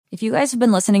If you guys have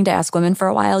been listening to Ask Women for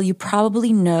a while, you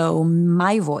probably know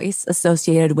my voice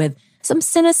associated with some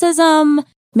cynicism,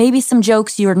 maybe some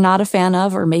jokes you're not a fan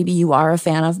of, or maybe you are a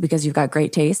fan of because you've got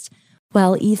great taste.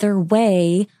 Well, either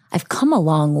way, I've come a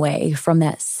long way from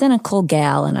that cynical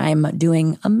gal, and I'm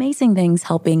doing amazing things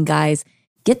helping guys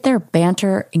get their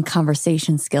banter and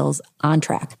conversation skills on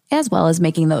track, as well as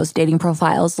making those dating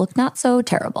profiles look not so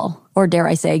terrible. Or dare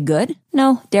I say good?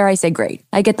 No, dare I say great.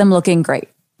 I get them looking great.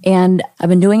 And I've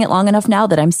been doing it long enough now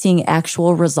that I'm seeing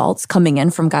actual results coming in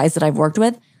from guys that I've worked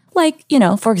with. Like,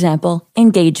 for example,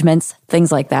 engagements,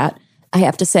 things like that. I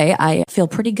have to say, I feel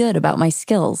pretty good about my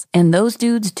skills, and those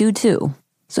dudes do too.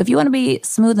 So if you want to be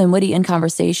smooth and witty in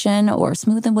conversation or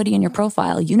smooth and witty in your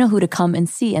profile, you know who to come and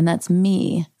see, and that's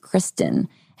me, Kristen.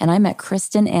 And I'm at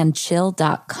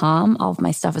KristenandChill.com. All of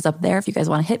my stuff is up there if you guys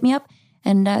want to hit me up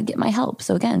and get my help.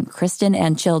 So again,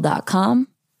 KristenandChill.com.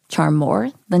 Charm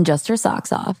more than just her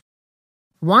socks off.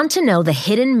 Want to know the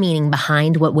hidden meaning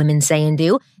behind what women say and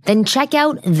do? Then check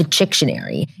out the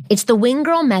Chictionary. It's the Wing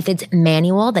Girl Method's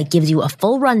manual that gives you a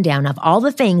full rundown of all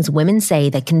the things women say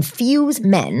that confuse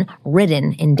men,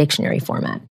 written in dictionary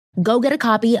format. Go get a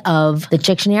copy of the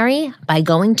Chictionary by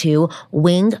going to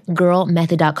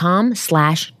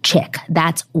winggirlmethod.com/chick.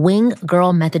 That's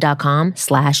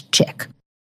winggirlmethod.com/chick.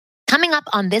 Coming up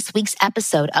on this week's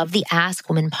episode of the Ask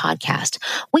Women podcast,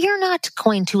 we are not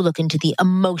going to look into the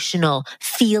emotional,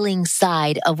 feeling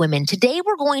side of women. Today,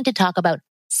 we're going to talk about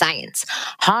science,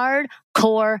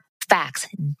 hardcore facts,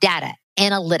 data,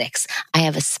 analytics. I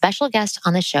have a special guest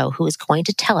on the show who is going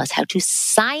to tell us how to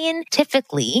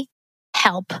scientifically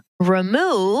help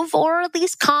remove or at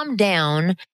least calm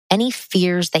down any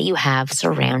fears that you have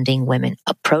surrounding women,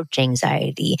 approach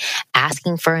anxiety,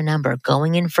 asking for a number,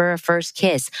 going in for a first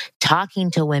kiss,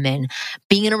 talking to women,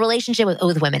 being in a relationship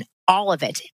with women, all of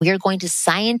it. We are going to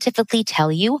scientifically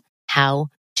tell you how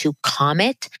to calm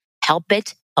it, help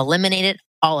it, eliminate it,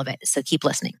 all of it. So keep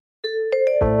listening.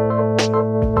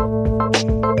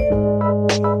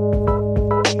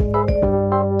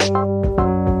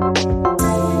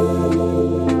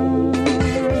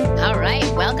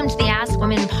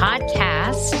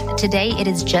 Podcast. Today, it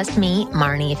is just me,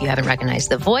 Marnie, if you haven't recognized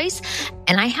the voice.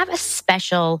 And I have a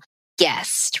special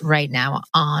guest right now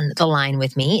on the line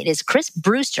with me. It is Chris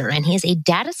Brewster, and he is a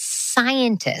data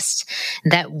scientist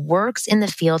that works in the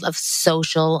field of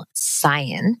social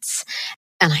science.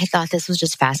 And I thought this was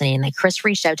just fascinating. Like, Chris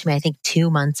reached out to me, I think 2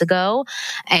 months ago,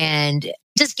 and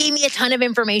just gave me a ton of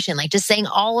information, like just saying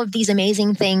all of these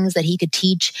amazing things that he could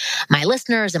teach my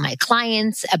listeners and my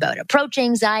clients about approach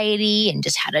anxiety and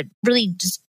just how to really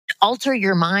just alter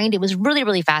your mind. It was really,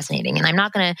 really fascinating. And I'm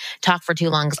not going to talk for too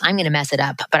long because I'm going to mess it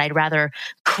up, but I'd rather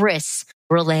Chris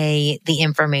relay the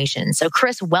information. So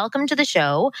Chris, welcome to the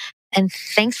show. And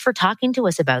thanks for talking to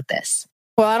us about this.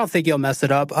 Well, I don't think you'll mess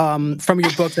it up. From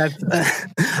your books,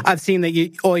 I've seen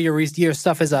that all your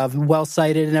stuff is well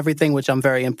cited and everything, which I'm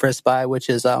very impressed by. Which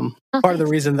is part of the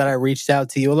reason that I reached out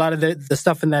to you. A lot of the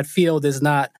stuff in that field is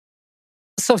not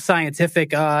so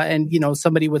scientific, and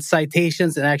somebody with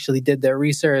citations and actually did their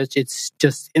research. It's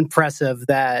just impressive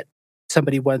that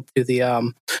somebody went through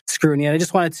the scrutiny. And I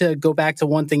just wanted to go back to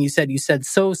one thing you said. You said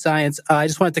so science. I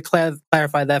just wanted to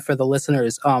clarify that for the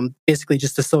listeners. Basically,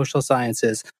 just the social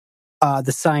sciences.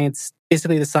 The science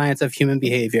of human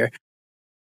behavior.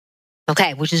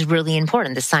 Okay, which is really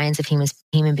important, the science of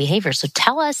human behavior. So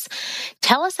tell us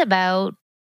about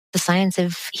the science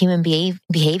of human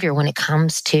behavior when it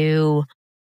comes to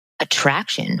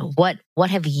attraction. What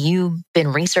have you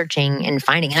been researching and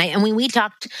finding? And we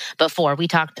talked before. We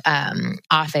talked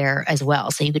off air as well,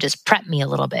 so you could just prep me a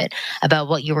little bit about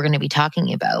what you were going to be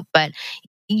talking about. But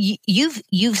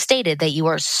you've stated that you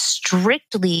are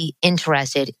strictly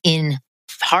interested in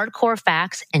hardcore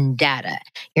facts and data.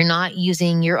 You're not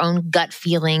using your own gut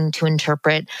feeling to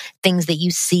interpret things that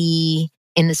you see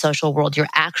in the social world. You're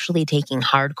actually taking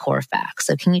hardcore facts.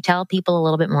 So can you tell people a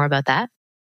little bit more about that?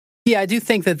 Yeah, I do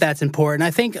think that that's important.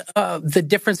 I think the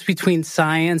difference between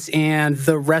science and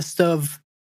the rest of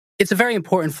it's a very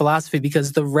important philosophy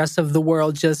because the rest of the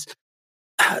world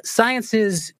science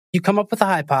is you come up with a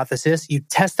hypothesis, you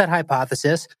test that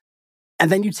hypothesis,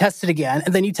 and then you test it again,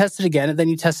 and then you test it again, and then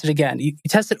you test it again. You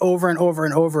test it over and over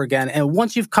and over again. And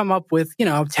once you've come up with,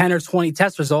 10 or 20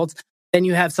 test results, then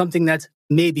you have something that's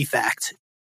maybe fact.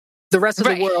 The rest of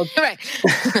the world,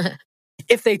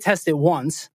 if they test it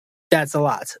once, that's a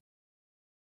lot.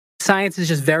 Science is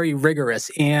just very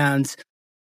rigorous. And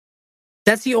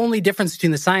that's the only difference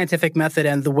between the scientific method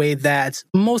and the way that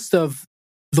most of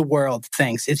the world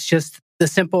thinks. It's just the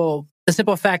simple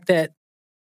fact that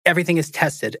everything is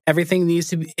tested. Everything needs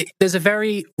to be, there's a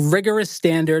very rigorous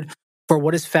standard for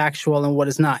what is factual and what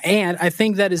is not. And I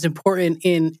think that is important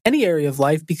in any area of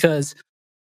life because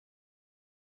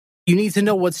you need to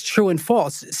know what's true and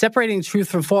false. Separating truth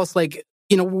from false, like,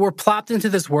 we're plopped into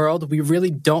this world. We really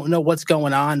don't know what's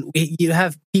going on. You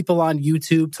have people on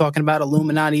YouTube talking about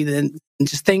Illuminati and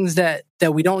just things that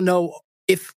we don't know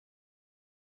if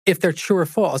they're true or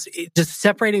false. Just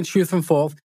separating truth from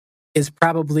false is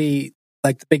probably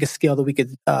like the biggest skill that we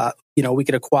could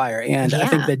acquire. And I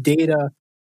think that data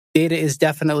is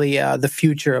definitely the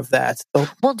future of that. So,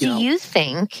 well, do you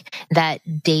think that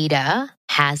data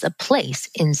has a place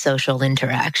in social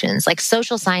interactions, like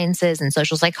social sciences and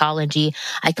social psychology?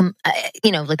 Like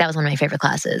that was one of my favorite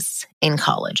classes in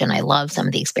college, and I love some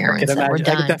of the experiments that were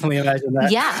done. I can definitely imagine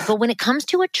that. Yeah, but when it comes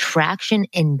to attraction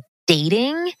and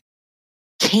dating,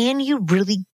 can you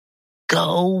really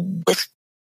go with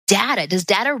data? Does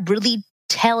data really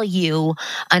tell you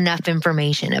enough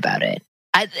information about it?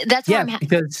 That's what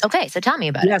okay, so tell me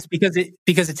about it. Yes,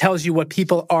 because it tells you what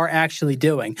people are actually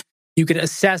doing. You could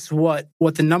assess what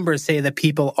the numbers say that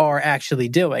people are actually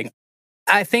doing.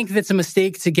 I think that's a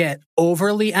mistake to get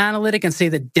overly analytic and say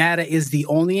that data is the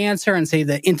only answer and say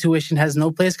that intuition has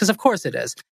no place, because of course it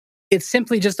is. It's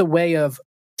simply just a way of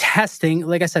testing,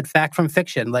 like I said, fact from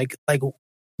fiction. Like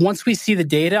once we see the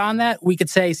data on that, we could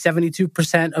say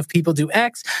 72% of people do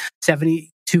X, 72%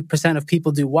 of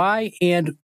people do Y,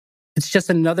 and it's just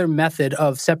another method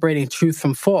of separating truth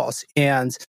from false.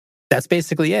 And that's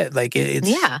basically it. Like it's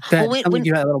when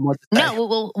you had a little more to say.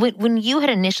 No, when you had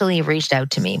initially reached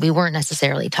out to me, we weren't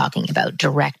necessarily talking about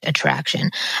direct attraction,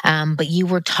 but you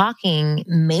were talking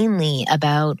mainly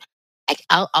about,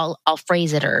 I'll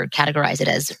phrase it or categorize it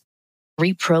as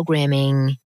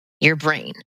reprogramming your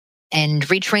brain and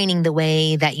retraining the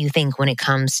way that you think when it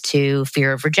comes to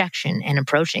fear of rejection and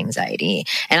approach anxiety.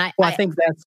 And I think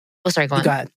that's. Oh, sorry. Go on.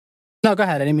 Go ahead. No, go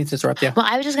ahead. I didn't mean to interrupt you. Well,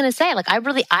 I was just going to say,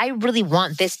 I really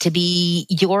want this to be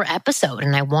your episode,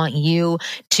 and I want you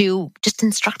to just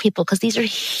instruct people because these are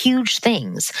huge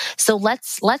things. So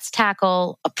let's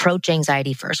tackle approach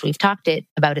anxiety first. We've talked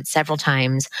about it several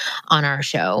times on our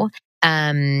show,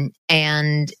 and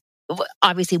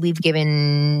obviously we've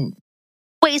given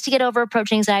ways to get over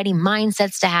approach anxiety,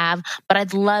 mindsets to have, but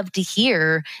I'd love to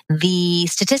hear the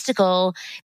statistical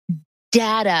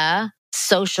data,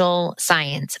 social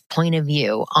science point of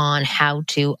view on how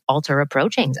to alter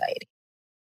approach anxiety.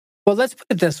 Well, let's put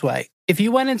it this way. If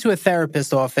you went into a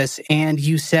therapist's office and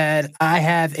you said, I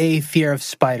have a fear of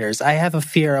spiders, I have a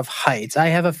fear of heights, I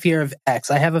have a fear of X,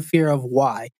 I have a fear of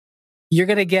Y, you're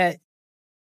going to get,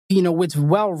 it's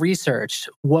well researched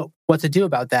what to do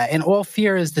about that. And all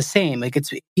fear is the same. Like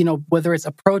it's, whether it's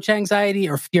approach anxiety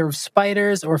or fear of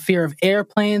spiders or fear of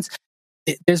airplanes,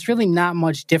 there's really not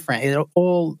much different. It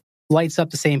all lights up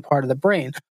the same part of the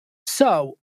brain.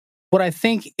 So what I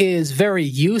think is very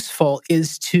useful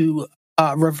is to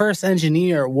reverse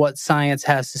engineer what science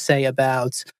has to say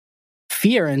about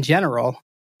fear in general,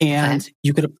 and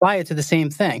you could apply it to the same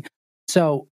thing.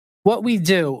 So what we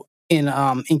do in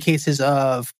cases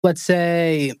of, let's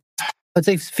say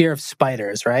fear of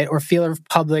spiders, right? Or fear of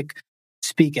public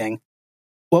speaking.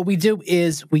 What we do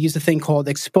is we use a thing called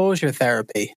exposure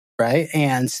therapy. Right.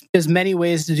 And there's many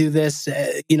ways to do this.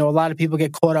 A lot of people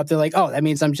get caught up. They're like, oh, that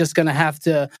means I'm just going to have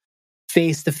to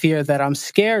face the fear that I'm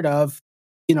scared of.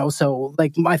 So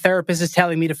like my therapist is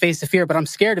telling me to face the fear, but I'm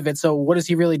scared of it. So what is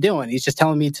he really doing? He's just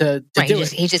telling me to do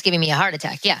it. He's just giving me a heart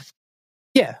attack. Yeah.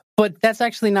 Yeah. But that's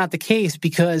actually not the case,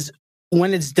 because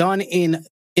when it's done in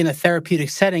a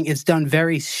therapeutic setting, it's done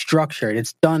very structured.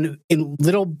 It's done in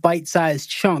little bite-sized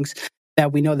chunks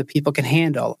that we know that people can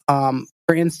handle.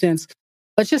 For instance,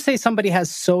 let's just say somebody has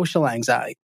social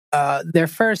anxiety. Their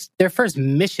first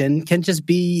mission can just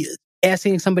be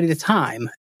asking somebody the time.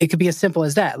 It could be as simple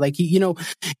as that. Like, you're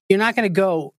not going to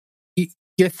go,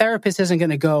 your therapist isn't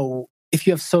going to go, if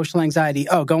you have social anxiety,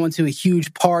 go into a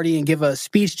huge party and give a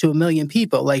speech to 1 million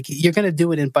people. Like, you're going to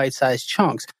do it in bite-sized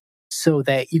chunks so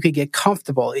that you could get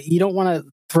comfortable. You don't want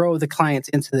to throw the clients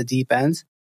into the deep end.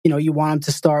 You want them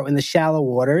to start in the shallow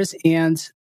waters. And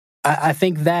I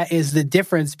think that is the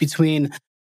difference between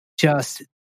just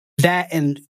that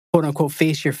and quote unquote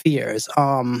face your fears.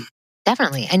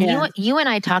 Definitely. And you and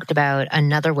I talked about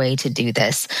another way to do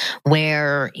this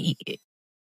where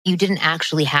you didn't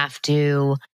actually have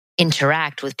to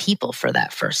interact with people for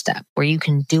that first step, where you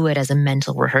can do it as a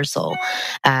mental rehearsal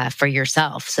for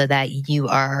yourself so that you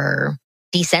are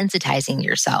desensitizing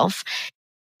yourself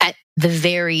at the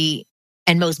very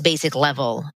and most basic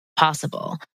level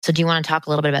possible. So do you want to talk a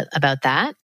little bit about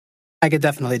that? I could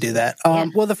definitely do that.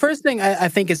 Well, the first thing I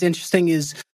think is interesting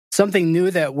is something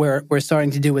new that we're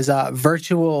starting to do is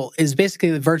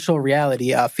basically virtual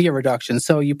reality fear reduction.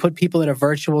 So you put people in a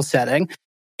virtual setting,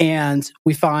 and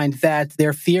we find that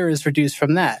their fear is reduced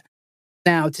from that.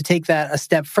 Now, to take that a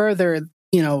step further,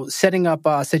 setting up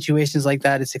situations like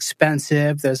that is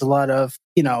expensive. There's a lot of,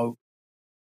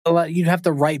 you'd have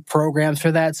to write programs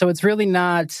for that. So it's really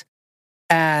not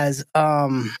as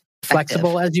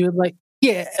flexible as you would like.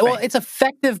 Yeah, well, It's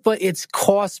effective, but it's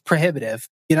cost prohibitive,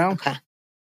 Okay.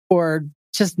 Or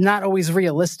just not always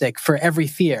realistic for every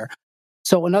fear.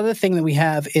 So another thing that we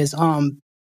have is there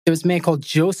was a man called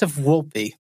Joseph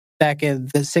Wolpe back in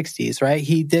the 60s, right?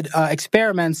 He did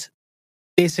experiments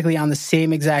basically on the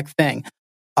same exact thing,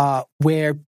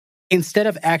 where instead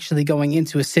of actually going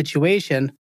into a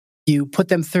situation, you put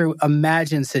them through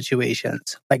imagined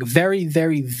situations, like very,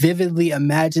 very vividly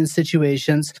imagined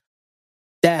situations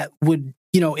that would,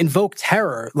 invoke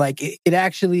terror. Like it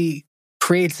actually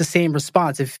creates the same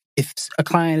response. If a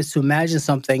client is to imagine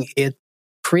something, it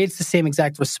creates the same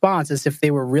exact response as if they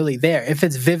were really there, if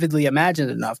it's vividly imagined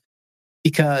enough,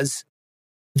 because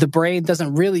the brain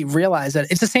doesn't really realize that.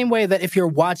 It's the same way that if you're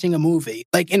watching a movie,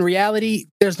 like in reality,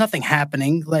 there's nothing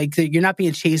happening. Like you're not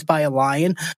being chased by a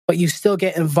lion, but you still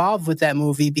get involved with that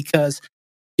movie because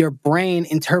your brain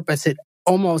interprets it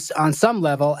almost on some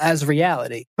level as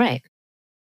reality. Right.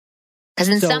 Because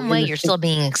in some way you're still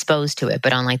being exposed to it,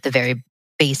 but on like the very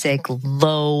basic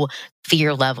low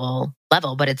fear level,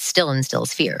 but it still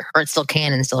instills fear, or it still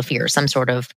can instill fear, some sort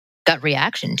of gut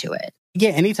reaction to it.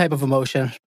 Yeah, any type of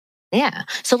emotion. Yeah.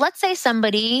 So let's say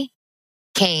somebody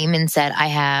came and said, I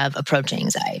have approach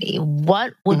anxiety.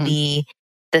 What would be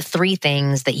the 3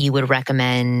 things that you would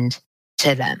recommend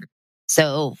to them?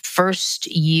 So first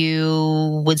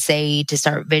you would say to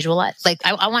start visualize. Like,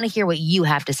 I want to hear what you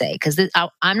have to say, because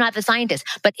I'm not the scientist,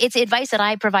 but it's advice that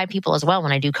I provide people as well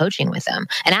when I do coaching with them.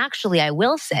 And actually, I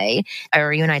will say,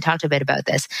 or you and I talked a bit about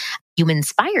this, you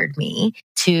inspired me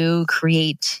to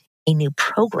create a new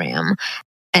program.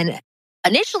 And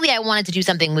initially, I wanted to do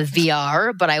something with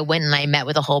VR, but I went and I met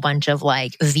with a whole bunch of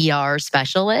like VR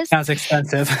specialists. Sounds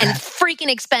expensive. And freaking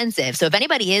expensive. So if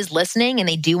anybody is listening and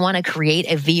they do want to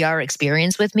create a VR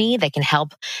experience with me that can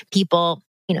help people,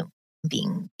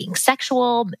 being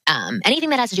sexual, anything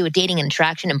that has to do with dating and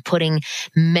attraction and putting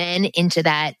men into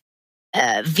that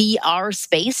VR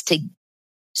space to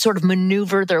sort of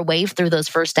maneuver their way through those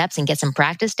first steps and get some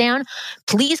practice down,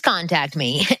 please contact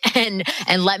me and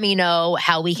let me know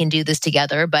how we can do this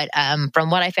together. But from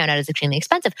what I found out, it's extremely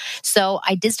expensive. So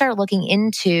I did start looking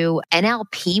into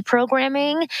NLP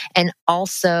programming, and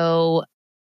also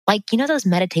like, those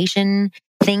meditation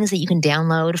things that you can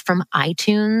download from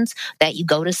iTunes that you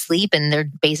go to sleep and they're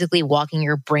basically walking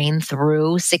your brain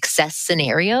through success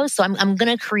scenarios. So I'm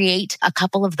going to create a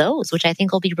couple of those, which I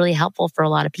think will be really helpful for a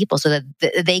lot of people so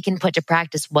that they can put to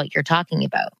practice what you're talking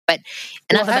about. But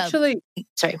enough Actually,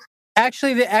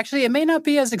 it may not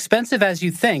be as expensive as you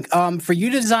think. For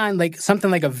you to design like something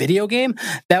like a video game,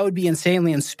 that would be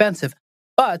insanely expensive.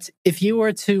 But if you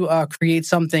were to create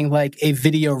something like a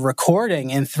video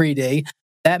recording in 3D,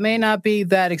 that may not be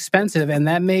that expensive, and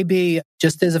that may be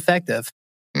just as effective.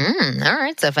 All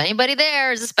right. So if anybody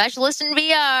there is a specialist in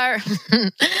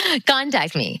VR,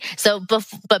 contact me. So, but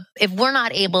if we're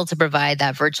not able to provide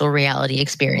that virtual reality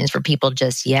experience for people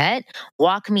just yet,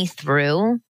 walk me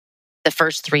through the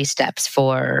first 3 steps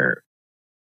for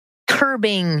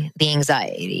curbing the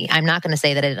anxiety. I'm not going to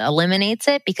say that it eliminates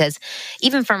it, because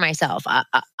even for myself,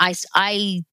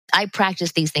 I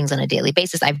practice these things on a daily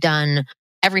basis. I've done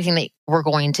everything that we're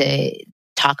going to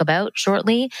talk about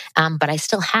shortly, but I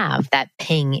still have that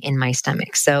ping in my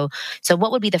stomach. So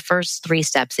what would be the first 3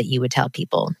 steps that you would tell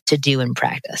people to do in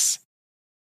practice?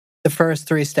 The first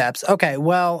 3 steps. Okay,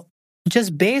 well,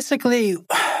 just basically,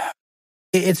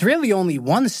 it's really only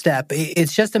one step.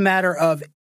 It's just a matter of,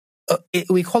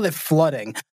 we call it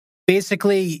flooding.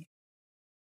 Basically,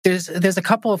 there's a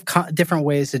couple of different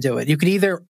ways to do it. You could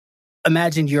either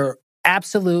imagine your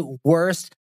absolute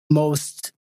worst,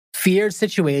 most feared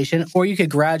situation, or you could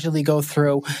gradually go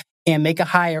through and make a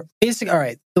higher basic. All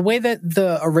right. The way that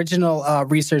the original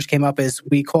research came up is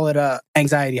we call it a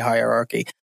anxiety hierarchy.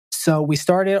 So we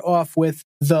started off with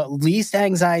the least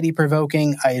anxiety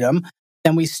provoking item.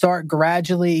 Then we start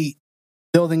gradually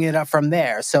building it up from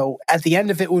there. So at the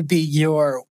end of it would be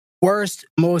your worst,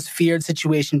 most feared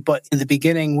situation, but in the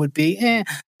beginning would be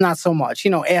not so much.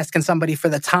 Asking somebody for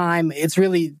the time, it's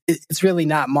really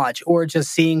not much, or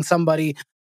just seeing somebody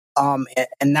and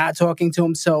not talking to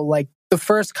them. So like the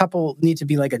first couple need to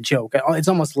be like a joke. It's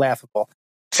almost laughable.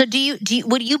 So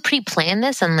would you pre-plan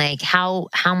this, and like how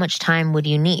much time would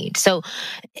you need? So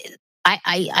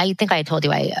I think I told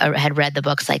you I had read the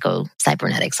book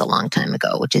Cybernetics a long time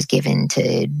ago, which is given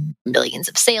to millions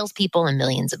of salespeople and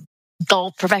millions of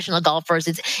professional golfers.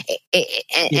 And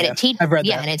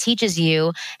it teaches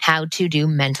you how to do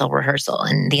mental rehearsal.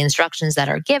 And the instructions that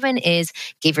are given is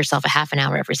give yourself a half an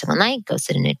hour every single night, go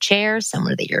sit in a chair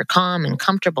somewhere that you're calm and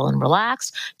comfortable and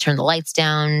relaxed, turn the lights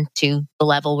down to the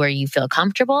level where you feel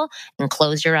comfortable and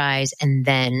close your eyes and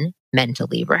then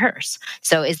mentally rehearse.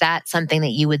 So is that something that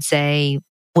you would say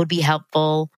would be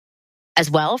helpful as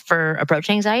well for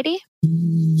approaching anxiety?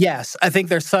 Yes, I think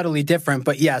they're subtly different,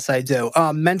 but yes, I do.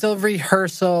 Mental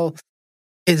rehearsal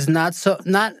is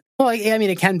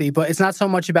it can be, but it's not so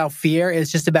much about fear.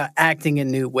 It's just about acting in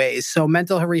new ways. So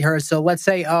mental rehearsal, let's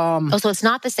say, so it's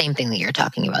not the same thing that you're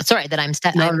talking about. Sorry that I'm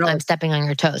stepping on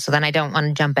your toes. So then I don't want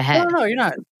to jump ahead. No, you're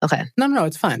not. Okay. No,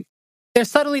 it's fine. They're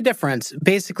subtly different.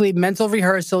 Basically, mental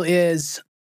rehearsal is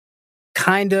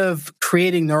kind of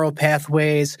creating neural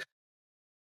pathways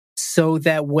so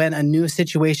that when a new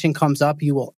situation comes up,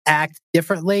 you will act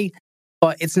differently,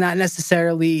 but it's not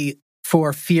necessarily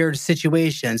for feared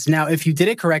situations. Now, if you did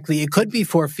it correctly, it could be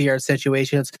for feared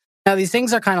situations. Now, these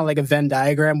things are kind of like a Venn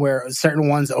diagram where certain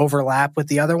ones overlap with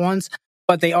the other ones,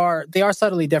 but they are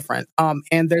subtly different.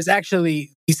 And there's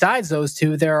actually, besides those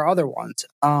two, there are other ones.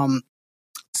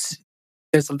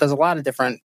 There's a lot of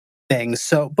different things.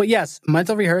 So, but yes,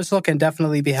 mental rehearsal can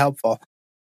definitely be helpful.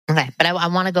 Okay, but I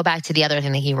want to go back to the other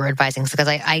thing that you were advising, because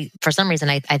I for some reason,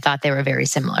 I thought they were very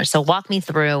similar. So walk me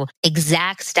through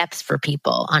exact steps for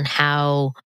people on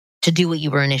how to do what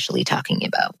you were initially talking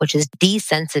about, which is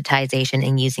desensitization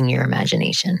and using your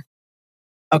imagination.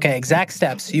 Okay, exact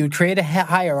steps. You create a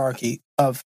hierarchy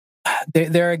of,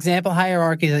 there are example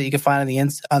hierarchies that you can find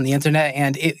on the internet,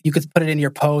 and you could put it in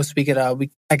your post.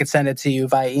 I could send it to you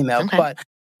via email, okay. But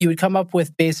you would come up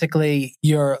with basically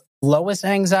your lowest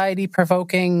anxiety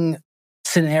provoking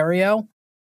scenario.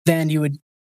 Then you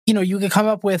could come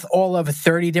up with all of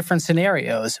 30 different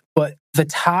scenarios, but the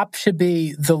top should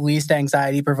be the least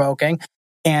anxiety provoking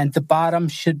and the bottom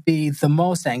should be the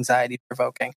most anxiety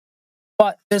provoking.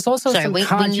 But there's also some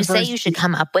controversy. When you say you should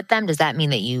come up with them, does that mean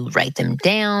that you write them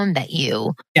down?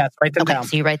 Yes, write them down.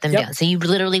 So you write them down. So you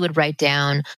literally would write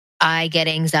down, I get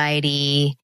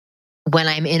anxiety when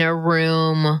I'm in a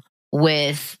room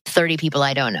with 30 people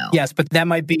I don't know. Yes, but that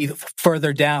might be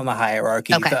further down the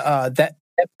hierarchy. Okay. That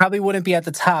probably wouldn't be at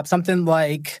the top. Something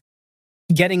like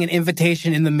getting an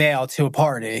invitation in the mail to a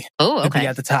party would be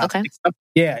at the top. Okay.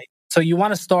 Yeah. So you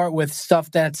want to start with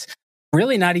stuff that's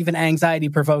really not even anxiety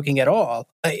provoking at all,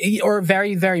 or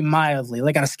very, very mildly,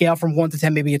 like on a scale from 1 to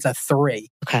 10, maybe it's a 3.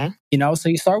 Okay. So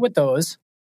you start with those.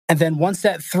 And then once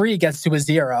that 3 gets to a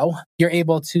 0, you're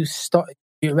able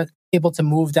to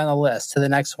move down the list to the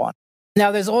next one.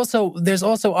 Now, there's also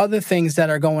other things that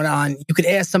are going on. You could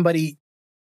ask somebody,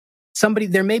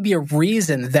 there may be a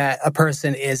reason that a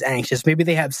person is anxious. Maybe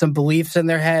they have some beliefs in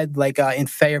their head, like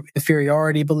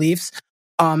inferiority beliefs.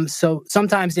 So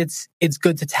sometimes it's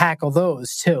good to tackle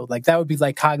those too. Like that would be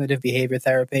like cognitive behavior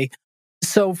therapy.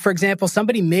 So, for example,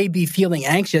 somebody may be feeling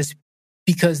anxious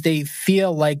because they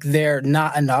feel like they're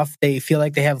not enough. They feel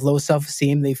like they have low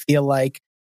self-esteem. They feel like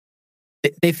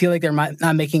they're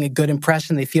not making a good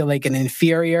impression. They feel like an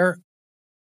inferior.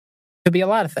 Could be a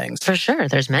lot of things. For sure.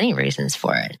 There's many reasons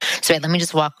for it. So let me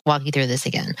just walk you through this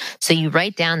again. So you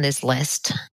write down this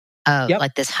list of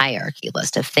like this hierarchy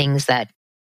list of things that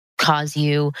cause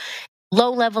you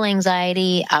low level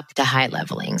anxiety up to high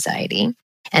level anxiety.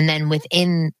 And then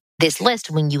within this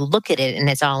list, when you look at it and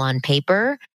it's all on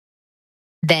paper,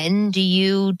 then do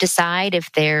you decide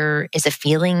if there is a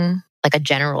feeling, like a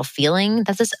general feeling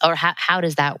that's this, or how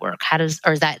does that work?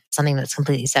 Or is that something that's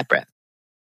completely separate?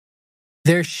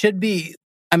 There should be,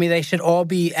 they should all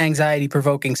be anxiety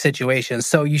provoking situations.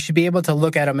 So you should be able to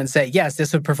look at them and say, yes,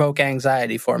 this would provoke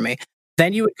anxiety for me.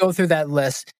 Then you would go through that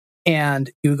list and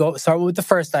you would start with the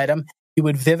first item. You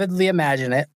would vividly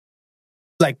imagine it,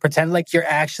 like pretend like you're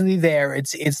actually there.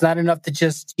 It's not enough to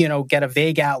just, get a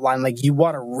vague outline. Like you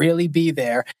want to really be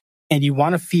there and you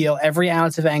want to feel every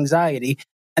ounce of anxiety.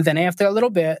 And then after a little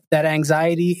bit, that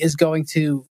anxiety is going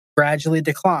to gradually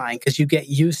decline because you get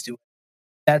used to it.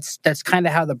 That's kind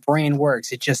of how the brain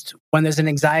works. It just, when there's an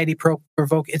anxiety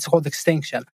provoke, it's called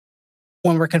extinction.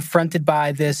 When we're confronted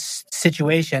by this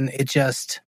situation, it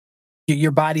just,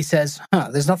 your body says,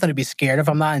 there's nothing to be scared of.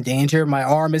 I'm not in danger. My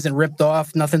arm isn't ripped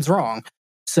off. Nothing's wrong.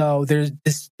 So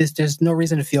there's no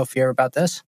reason to feel fear about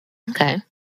this. Okay.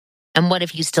 And what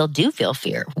if you still do feel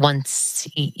fear once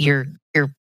you're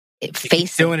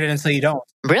facing doing it until you don't?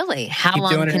 Really? How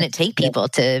long can it take people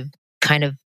to kind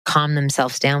of calm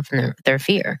themselves down from their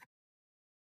fear?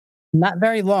 Not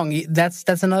very long.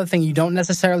 That's another thing. You don't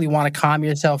necessarily want to calm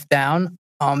yourself down.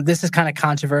 This is kind of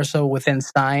controversial within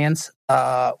science,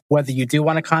 whether you do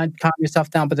want to calm yourself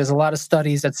down, but there's a lot of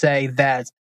studies that say that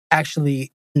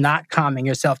actually not calming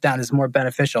yourself down is more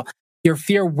beneficial. Your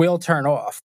fear will turn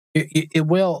off. It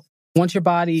will, once your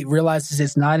body realizes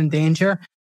it's not in danger,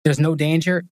 there's no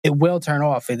danger, it will turn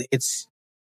off. It's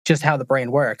just how the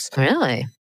brain works. Really?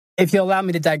 If you allow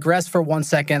me to digress for 1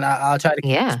 second, I'll try to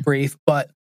keep this brief, but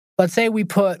let's say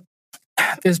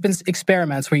there's been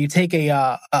experiments where you take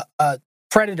a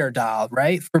predator doll,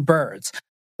 right, for birds,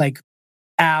 like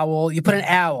owl. You put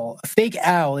a fake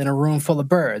owl in a room full of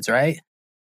birds, right?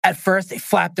 At first, they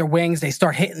flap their wings, they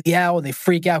start hitting the owl, they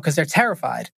freak out because they're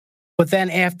terrified. But then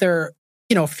after,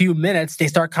 a few minutes, they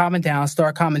start calming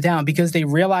down because they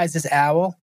realize this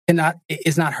owl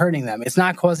is not hurting them. It's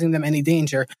not causing them any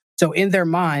danger. So in their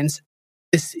minds,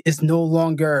 this is no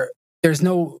longer, there's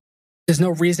no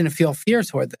reason to feel fear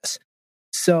toward this.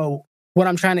 So what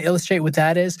I'm trying to illustrate with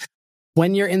that is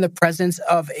when you're in the presence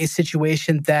of a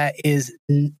situation that is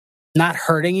not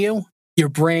hurting you, your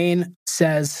brain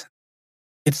says,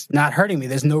 it's not hurting me.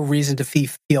 There's no reason to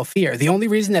feel fear. The only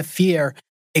reason that fear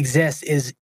exists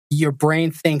is your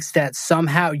brain thinks that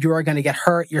somehow you're going to get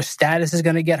hurt. Your status is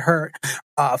going to get hurt.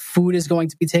 Food is going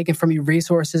to be taken from you.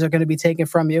 Resources are going to be taken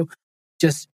from you.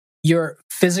 Just your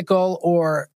physical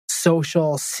or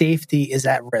social safety is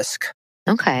at risk.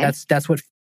 Okay. That's what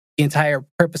the entire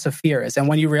purpose of fear is. And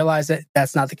when you realize that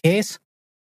that's not the case,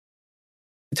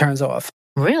 it turns off.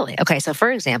 Really? Okay. So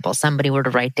for example, somebody were to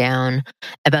write down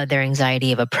about their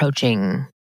anxiety of approaching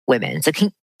women. So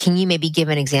can you maybe give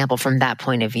an example from that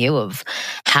point of view of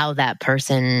how that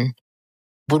person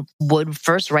would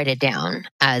first write it down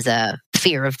as a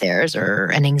fear of theirs or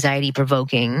an anxiety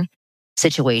provoking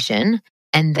situation,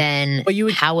 and then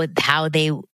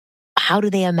how do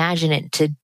they imagine it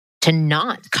to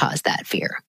not cause that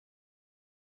fear?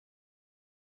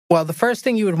 Well, the first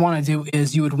thing you would want to do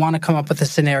is you would want to come up with a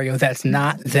scenario that's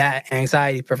not that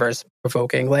anxiety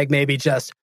provoking, like maybe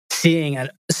just seeing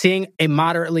a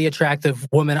moderately attractive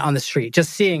woman on the street,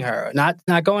 just seeing her, not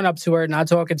going up to her, not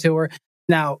talking to her.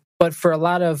 Now, but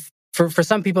for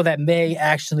some people that may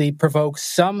actually provoke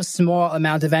some small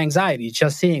amount of anxiety,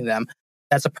 just seeing them,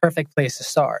 that's a perfect place to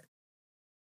start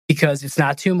because it's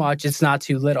not too much, it's not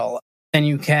too little, and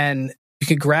you can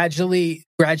gradually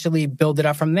build it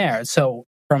up from there. So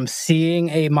from seeing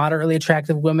a moderately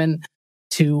attractive woman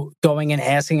to going and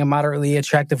asking a moderately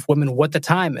attractive woman what the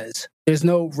time is. There's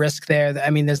no risk there. I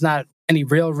mean, there's not any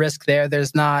real risk there.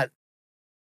 There's not.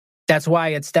 That's why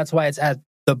it's at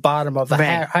the bottom of the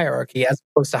hierarchy as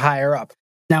opposed to higher up.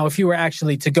 Now, if you were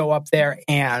actually to go up there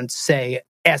and say,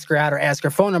 ask her out or ask her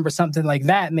phone number, something like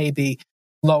that may be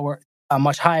lower,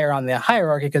 much higher on the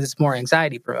hierarchy because it's more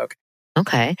anxiety provoking.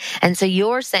 Okay. And so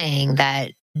you're saying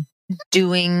that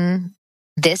doing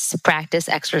this practice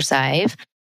exercise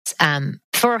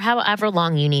for however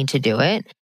long you need to do it,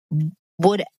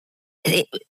 what's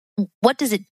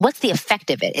the effect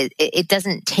of it? It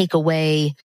doesn't take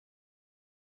away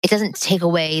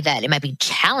that it might be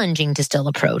challenging to still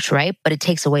approach, right? But it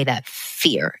takes away that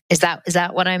fear. Is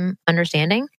that what I'm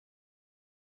understanding?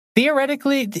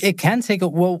 Theoretically, it can take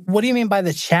well, what do you mean by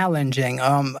the challenging?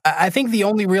 I think the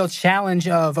only real challenge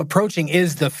of approaching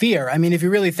is the fear. I mean, if you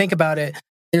really think about it,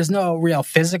 there's no real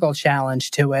physical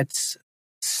challenge to it.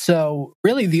 So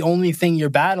really the only thing you're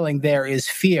battling there is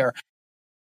fear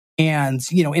and,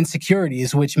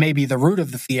 insecurities, which may be the root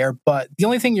of the fear. But the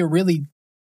only thing you're really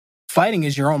fighting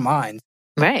is your own mind.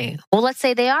 Right. Well, let's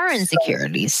say they are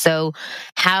insecurities. So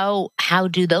how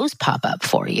do those pop up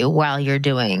for you while you're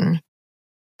doing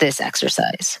this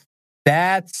exercise?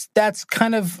 That's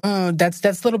kind of, that's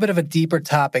a little bit of a deeper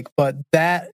topic, but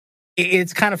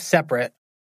it's kind of separate,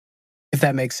 if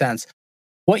that makes sense.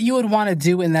 What you would want to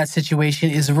do in that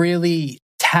situation is really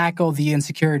tackle the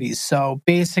insecurities. So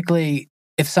basically,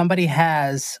 if somebody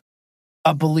has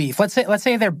a belief, let's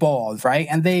say they're bald, right?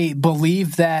 And they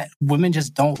believe that women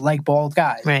just don't like bald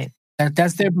guys. Right.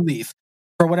 That's their belief.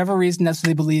 For whatever reason, that's what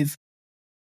they believe.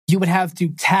 You would have to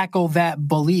tackle that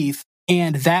belief,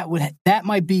 and that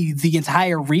might be the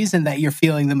entire reason that you're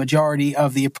feeling the majority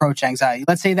of the approach anxiety.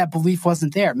 Let's say that belief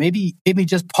wasn't there. Maybe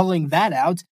just pulling that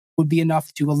out would be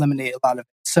enough to eliminate a lot of it.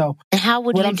 So, and how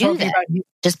would you do that?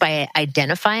 Just by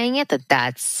identifying it,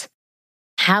 that's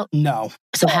how? No.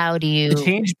 So how do you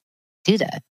do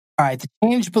that? All right, to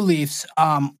change beliefs,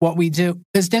 what we do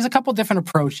is there's a couple different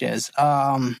approaches.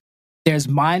 There's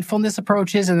mindfulness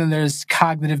approaches, and then there's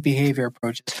cognitive behavior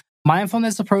approaches.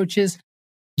 Mindfulness approaches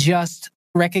just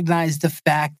recognize the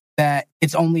fact that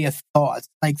it's only a thought.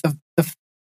 Like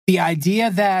the idea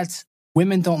that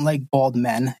women don't like bald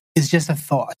men is just a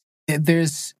thought.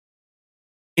 It's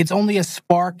only a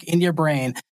spark in your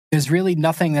brain. There's really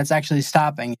nothing that's actually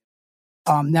stopping.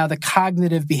 Now, the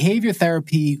cognitive behavior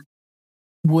therapy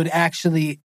would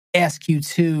actually ask you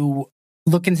to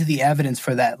look into the evidence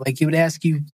for that. Like, it would ask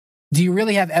you, do you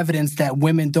really have evidence that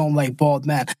women don't like bald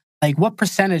men? Like, what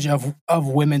percentage of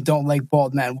women don't like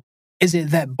bald men? Is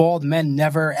it that bald men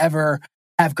never, ever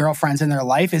have girlfriends in their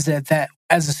life? Is it that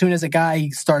as soon as a guy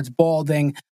starts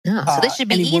balding... No, so this should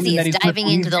be easy. It's diving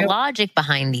into the logic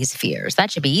behind these fears.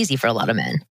 That should be easy for a lot of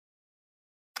men.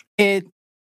 It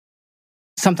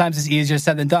sometimes is easier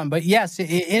said than done, but yes,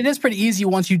 it is pretty easy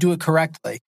once you do it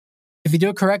correctly. If you do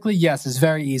it correctly, yes, it's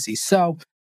very easy. So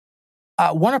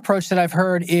one approach that I've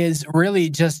heard is really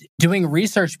just doing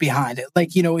research behind it. Like,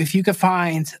 if you could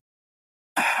find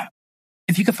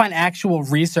actual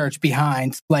research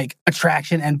behind like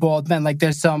attraction and bald men, like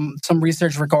there's some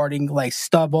research regarding like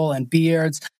stubble and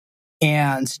beards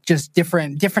and just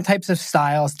different types of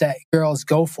styles that girls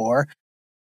go for.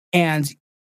 And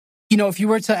if you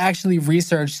were to actually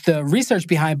research the research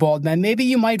behind bald men, maybe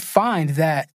you might find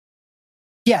that,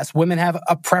 yes, women have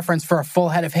a preference for a full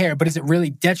head of hair, but is it really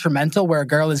detrimental where a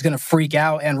girl is going to freak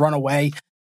out and run away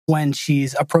when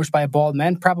she's approached by a bald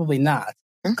man? Probably not.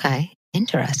 Okay,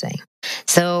 interesting.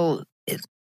 So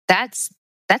that's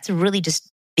really just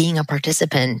being a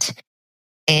participant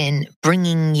in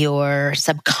bringing your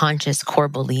subconscious core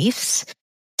beliefs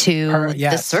to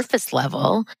the surface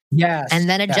level, and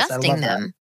then adjusting them.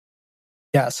 That.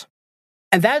 Yes.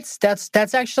 And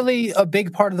that's actually a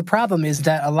big part of the problem, is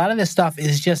that a lot of this stuff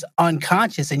is just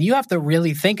unconscious, and you have to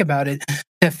really think about it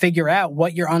to figure out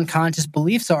what your unconscious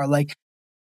beliefs are. Like,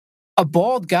 a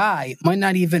bald guy might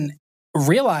not even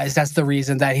realize that's the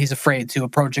reason that he's afraid to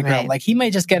approach a girl. Right. Like, he may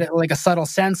just get like a subtle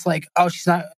sense, like, oh, she's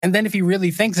not. And then if he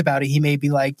really thinks about it, he may be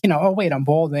like, oh wait, I'm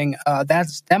balding.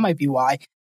 That might be why.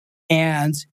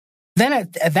 And then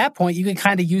at that point, you can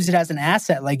kind of use it as an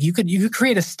asset. Like, you could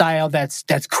create a style that's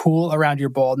cool around your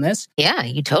baldness. Yeah,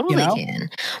 you totally can.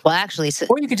 Well, actually,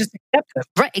 or you could just accept it.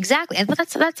 Right, exactly. But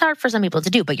that's hard for some people to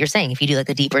do. But you're saying if you do like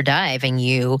a deeper dive and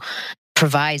you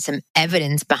provide some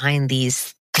evidence behind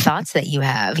these thoughts that you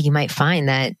have, you might find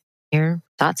that your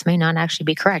thoughts may not actually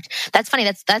be correct. That's funny.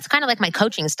 That's kind of like my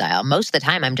coaching style. Most of the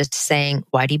time, I'm just saying,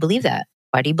 why do you believe that?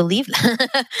 Why do you believe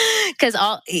that? Because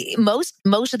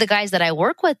most of the guys that I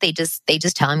work with, they just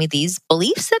tell me these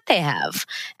beliefs that they have,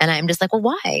 and I'm just like, well,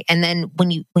 why? And then when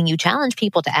you challenge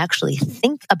people to actually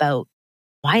think about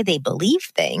why they believe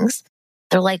things,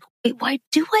 they're like, wait, why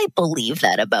do I believe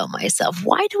that about myself?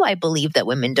 Why do I believe that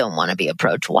women don't want to be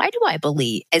approached? Why do I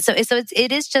believe? And so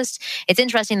it's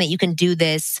interesting that you can do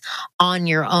this on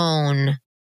your own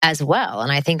as well.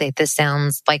 And I think that this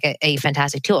sounds like a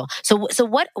fantastic tool. So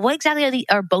what exactly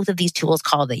are both of these tools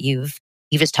called that you've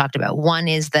just talked about? One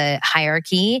is the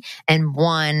hierarchy, and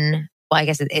one, well, I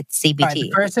guess it's CBT. Right,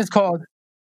 the first is called,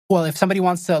 well, if somebody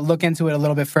wants to look into it a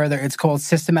little bit further, it's called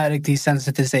systematic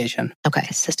desensitization. Okay,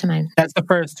 systematic. That's the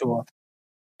first tool.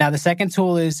 Now, the second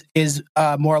tool is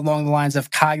more along the lines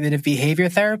of cognitive behavior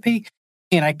therapy.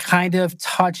 And I kind of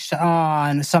touched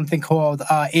on something called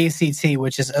ACT,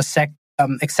 which is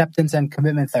acceptance and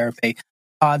commitment therapy.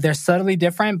 They're subtly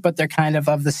different, but they're kind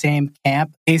of the same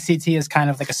camp. ACT is kind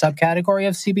of like a subcategory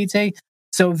of CBT.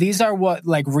 So these are what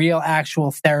like real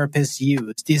actual therapists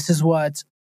use. This is what,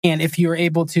 and if you're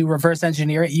able to reverse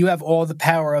engineer it, you have all the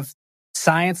power of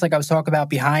science, like I was talking about,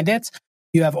 behind it.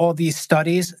 You have all these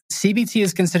studies. CBT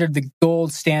is considered the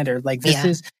gold standard. Like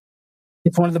it's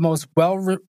one of the most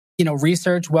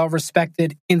researched,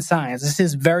 well-respected in science. This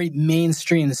is very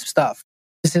mainstream stuff.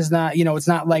 This is not, it's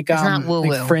not like, it's not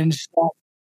woo-woo. Like fringe stuff.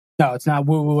 No, it's not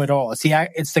woo-woo at all.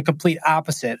 It's the complete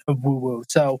opposite of woo-woo.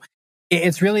 So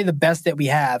it's really the best that we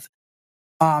have.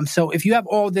 So if you have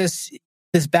all this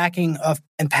backing of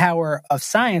and power of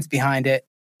science behind it,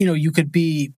 you could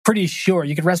be pretty sure,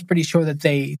 you could rest pretty sure that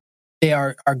they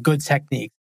are good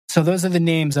techniques. So those are the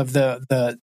names of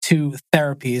the two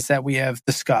therapies that we have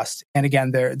discussed. And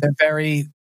again, they're very,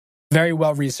 very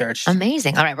well researched.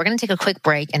 Amazing. All right, we're going to take a quick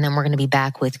break, and then we're going to be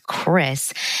back with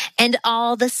Chris and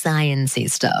all the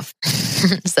sciencey stuff.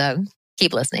 So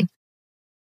keep listening.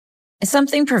 Is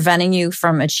something preventing you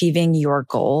from achieving your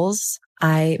goals?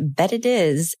 I bet it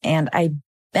is. And I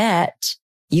bet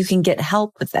you can get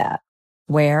help with that.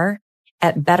 Where?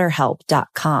 At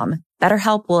BetterHelp.com.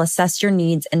 BetterHelp will assess your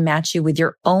needs and match you with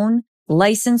your own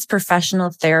licensed professional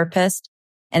therapist,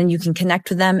 and you can connect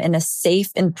with them in a safe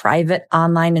and private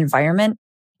online environment.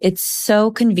 It's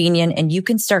so convenient, and you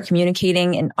can start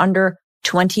communicating in under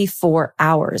 24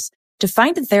 hours. To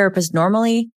find a therapist,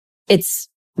 normally it's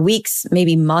weeks,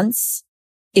 maybe months.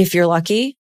 If you're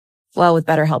lucky, well, with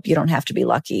BetterHelp, you don't have to be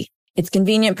lucky. It's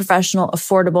convenient, professional,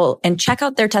 affordable, and check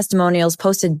out their testimonials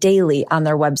posted daily on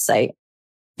their website.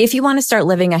 If you want to start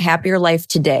living a happier life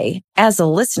today, as a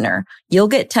listener, you'll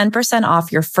get 10%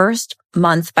 off your first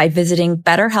month by visiting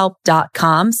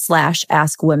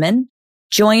BetterHelp.com/AskWomen.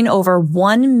 Join over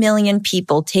 1 million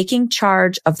people taking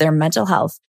charge of their mental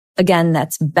health. Again,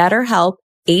 that's BetterHelp,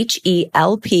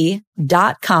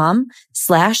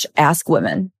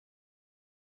 HELP.com/AskWomen.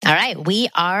 All right, we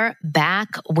are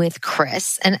back with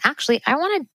Chris. And actually, I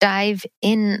want to dive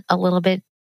in a little bit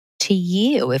to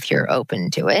you if you're open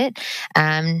to it.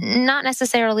 Not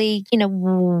necessarily,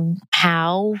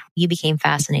 how you became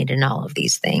fascinated in all of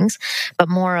these things, but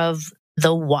more of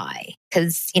the why.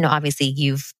 Because, obviously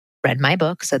you've read my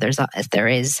book, so there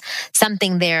is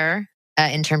something there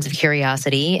in terms of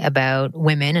curiosity about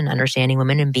women and understanding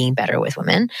women and being better with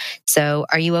women. So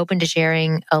are you open to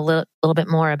sharing a little bit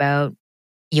more about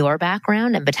your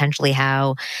background and potentially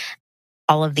how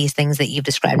all of these things that you've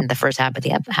described in the first half of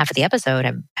the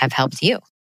episode have helped you?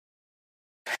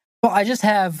 Well, I just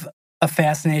have a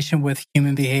fascination with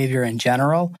human behavior in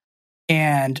general.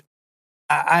 And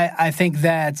I think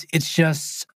that it's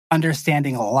just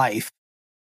understanding life.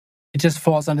 It just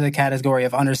falls under the category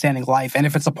of understanding life. And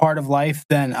if it's a part of life,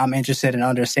 then I'm interested in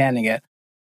understanding it.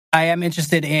 I am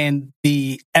interested in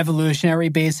the evolutionary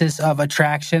basis of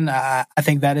attraction. I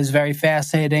think that is very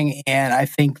fascinating. And I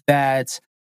think that,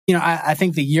 I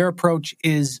think that your approach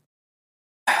is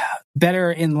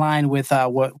better in line with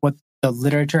what the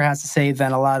literature has to say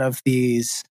than a lot of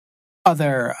these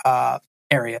other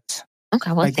areas.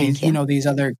 Okay, well, like thank you. These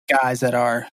other guys that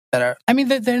are. I mean,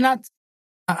 they're not.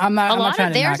 I'm not. A I'm lot not trying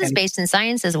of to theirs knock is based in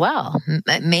science as well.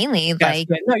 Mainly, yes, like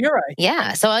no, you're right.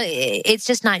 Yeah, so it's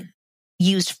just not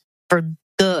used for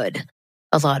good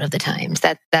a lot of the times.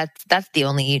 That's the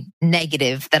only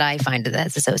negative that I find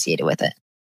that's associated with it.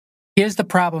 Here's the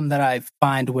problem that I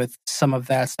find with some of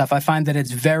that stuff. I find that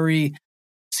it's very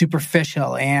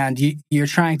superficial, and you're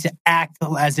trying to act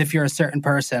as if you're a certain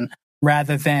person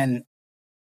rather than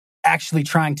actually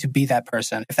trying to be that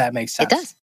person, if that makes sense. It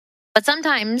does. But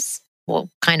sometimes, well,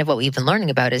 kind of what we've been learning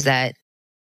about is that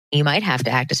you might have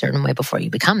to act a certain way before you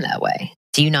become that way.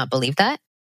 Do you not believe that?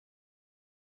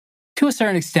 To a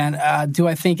certain extent. Do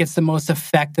I think it's the most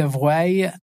effective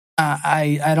way?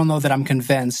 I don't know that I'm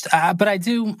convinced. But I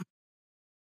do.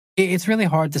 It's really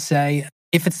hard to say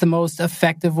if it's the most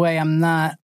effective way. I'm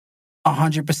not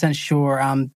 100% sure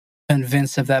I'm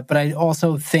convinced of that. But I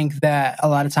also think that a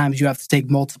lot of times you have to take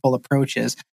multiple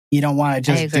approaches. You don't want to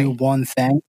just do one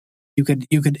thing. You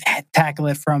could tackle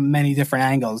it from many different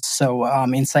angles. So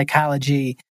in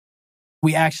psychology,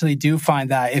 we actually do find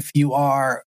that if you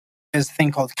are, there's a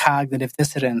thing called cognitive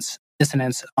dissonance.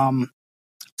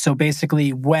 So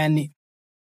basically, when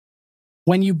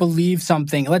you believe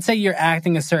something, let's say you're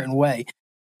acting a certain way,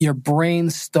 your brain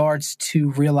starts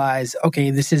to realize,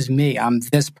 okay, this is me. I'm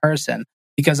this person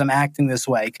because I'm acting this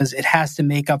way, because it has to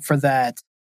make up for that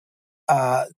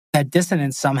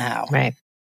dissonance somehow. Right.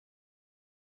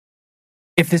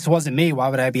 If this wasn't me, why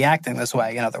would I be acting this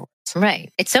way? In other words.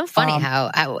 Right. It's so funny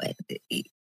how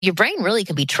your brain really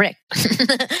can be tricked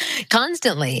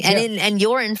constantly, and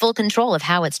you're in full control of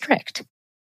how it's tricked.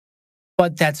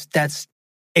 But that's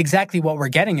exactly what we're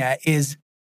getting at, is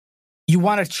you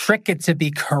want to trick it to be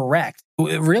correct.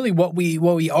 Really, what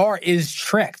we are is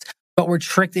tricked, but we're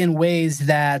tricked in ways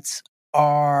that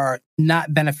are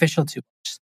not beneficial to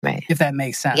us. Right. If that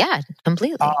makes sense. Yeah,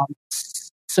 completely.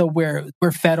 So we're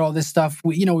fed all this stuff.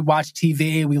 We watch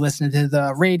TV, we listen to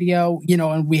the radio,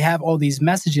 and we have all these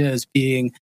messages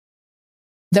being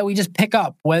that we just pick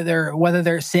up, whether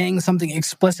they're saying something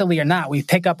explicitly or not. We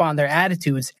pick up on their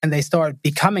attitudes and they start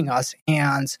becoming us.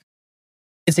 And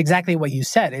it's exactly what you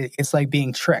said. It's like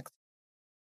being tricked.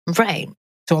 Right.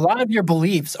 So a lot of your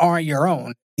beliefs aren't your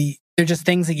own. They're just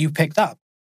things that you picked up.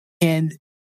 And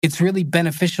it's really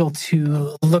beneficial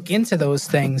to look into those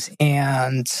things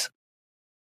and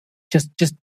just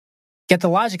get the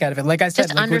logic out of it. Like I said,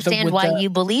 just understand why you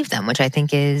believe them, which I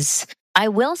think is, I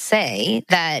will say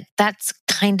that that's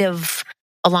kind of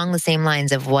along the same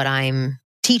lines of what I'm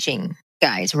teaching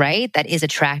guys, right? That is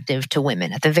attractive to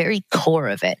women at the very core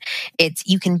of it. It's,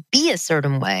 you can be a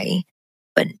certain way,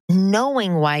 but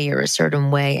knowing why you're a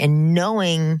certain way and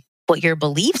knowing what your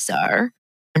beliefs are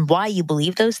and why you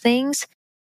believe those things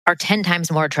are 10 times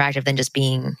more attractive than just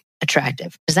being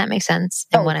attractive. Does that make sense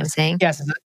in what I'm saying? Yes.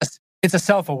 It's a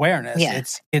self-awareness. Yeah.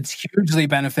 It's hugely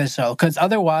beneficial, because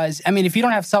otherwise, I mean, if you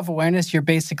don't have self-awareness, you're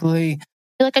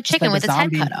like a chicken with its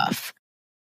head cut off.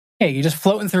 Yeah, you're just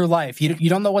floating through life. You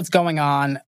don't know what's going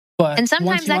on, But and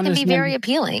sometimes that can be very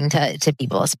appealing to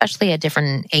people, especially at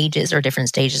different ages or different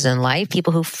stages in life.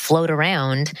 People who float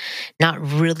around, not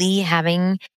really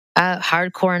having a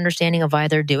hardcore understanding of why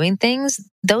they're doing things.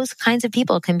 Those kinds of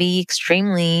people can be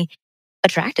extremely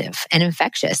attractive and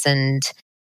infectious. And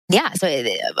yeah, so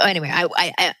anyway,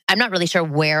 I'm not really sure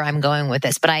where I'm going with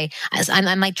this, but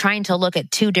I'm like trying to look at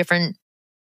two different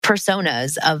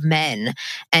personas of men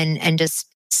and just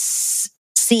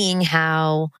seeing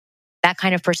how that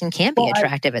kind of person can be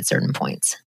attractive at certain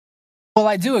points. Well,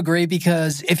 I do agree,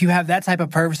 because if you have that type of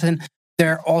person,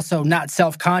 they're also not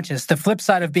self-conscious. The flip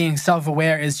side of being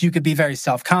self-aware is you could be very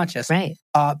self-conscious. Right.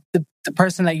 The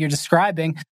person that you're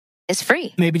describing is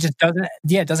free. Maybe just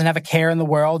doesn't have a care in the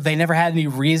world. They never had any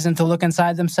reason to look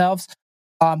inside themselves.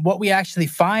 What we actually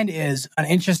find is an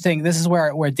interesting, this is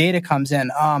where data comes in.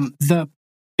 The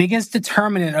biggest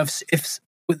determinant of if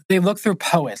they look through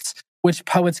poets, which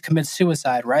poets commit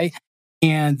suicide, right?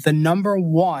 And the number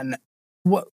one,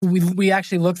 what we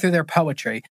actually look through their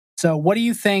poetry. So what do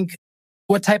you think,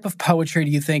 what type of poetry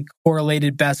do you think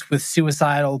correlated best with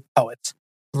suicidal poets?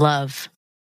 Love.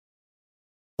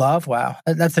 Love? Wow.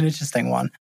 That's an interesting one.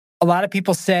 A lot of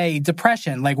people say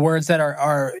depression, like words that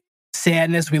are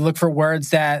sadness. We look for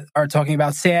words that are talking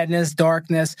about sadness,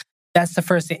 darkness. That's the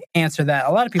first answer that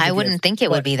a lot of people I wouldn't think it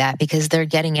would be that, because they're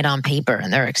getting it on paper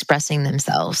and they're expressing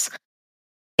themselves.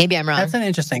 Maybe I'm wrong. That's an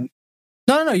interesting.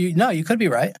 No, you could be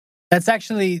right. That's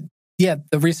actually, the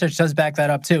research does back that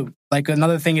up too. Like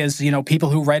another thing is, people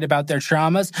who write about their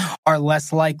traumas are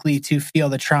less likely to feel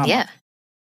the trauma. Yeah.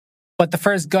 But the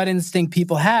first gut instinct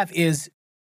people have is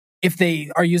if they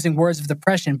are using words of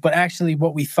depression. But actually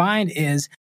what we find is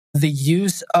the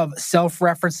use of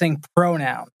self-referencing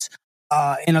pronouns.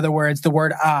 In other words, the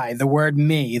word I, the word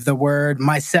me, the word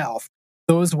myself.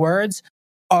 Those words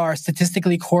are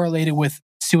statistically correlated with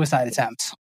suicide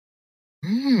attempts.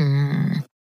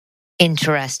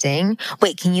 Interesting.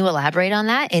 Wait, can you elaborate on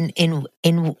that?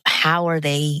 In how are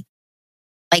they,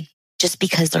 like, just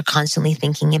because they're constantly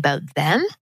thinking about them?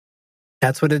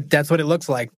 That's what it looks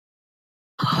like.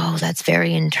 Oh, that's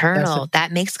very internal.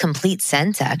 That makes complete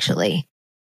sense, actually.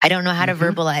 I don't know how to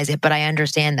verbalize it, but I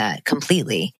understand that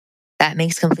completely. That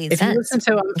makes complete sense.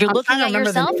 You're looking at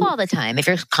yourself all the time. If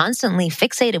you're constantly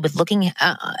fixated with looking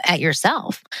at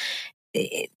yourself,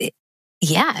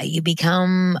 you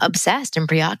become obsessed and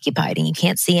preoccupied and you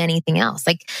can't see anything else.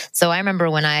 So I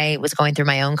remember when I was going through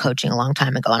my own coaching a long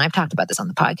time ago, and I've talked about this on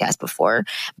the podcast before,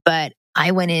 but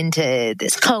I went into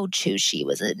this coach who she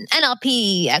was an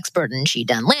NLP expert and she'd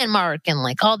done Landmark and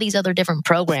like all these other different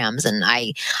programs. And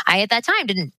I at that time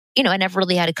didn't, I never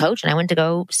really had a coach, and I went to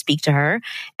go speak to her.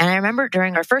 And I remember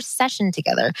during our first session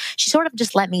together, she sort of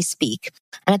just let me speak.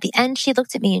 And at the end, she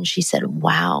looked at me and she said,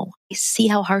 "Wow, I see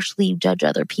how harshly you judge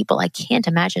other people. I can't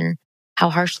imagine how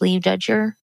harshly you judge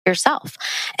yourself."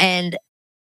 And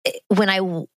when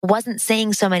I wasn't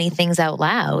saying so many things out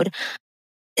loud,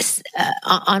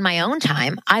 on my own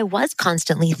time, I was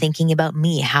constantly thinking about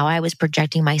me, how I was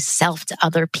projecting myself to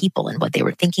other people and what they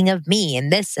were thinking of me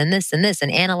and this and this and this,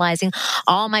 and analyzing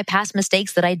all my past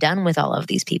mistakes that I'd done with all of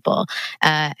these people.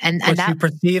 What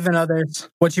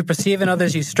you perceive in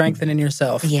others, you strengthen in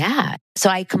yourself. Yeah. So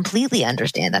I completely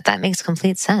understand that. That makes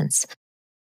complete sense.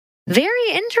 Very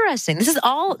interesting. This is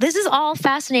all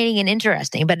fascinating and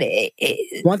interesting. But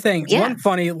one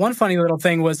funny little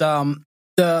thing was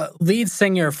the lead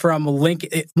singer from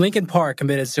Linkin Park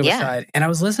committed suicide. And I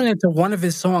was listening to one of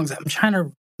his songs.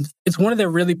 It's one of their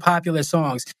really popular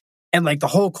songs. And like the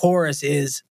whole chorus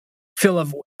is full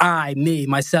of I, me,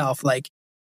 myself. Like,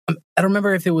 I don't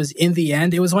remember if it was In the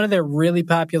End. It was one of their really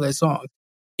popular songs.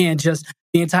 And just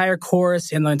the entire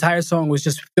chorus and the entire song was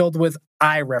just filled with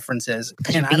I references.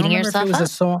 And I don't remember if it was a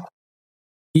song.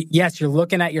 Yes, you're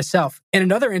looking at yourself. And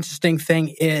another interesting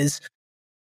thing is,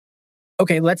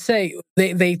 okay, let's say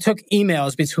they took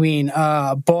emails between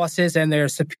bosses and their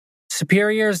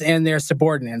superiors and their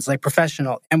subordinates, like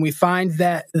professional. And we find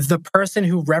that the person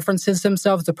who references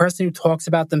themselves, the person who talks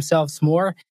about themselves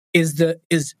more,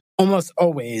 is almost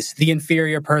always the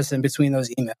inferior person between those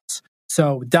emails.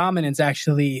 So dominance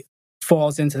actually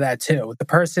falls into that too. The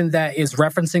person that is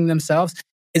referencing themselves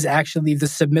is actually the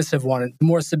submissive one, the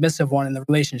more submissive one in the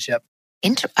relationship.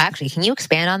 Actually, can you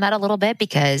expand on that a little bit?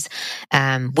 Because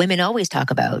women always talk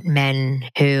about men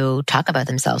who talk about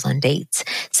themselves on dates.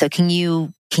 So can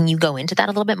you go into that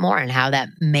a little bit more and how that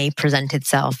may present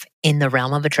itself in the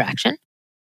realm of attraction?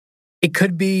 It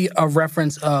could be a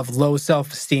reference of low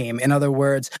self-esteem. In other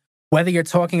words, whether you're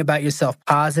talking about yourself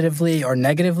positively or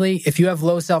negatively, if you have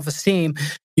low self-esteem,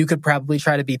 you could probably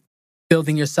try to be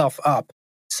building yourself up.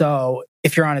 So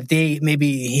if you're on a date,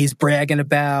 maybe he's bragging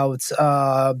about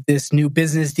this new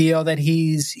business deal that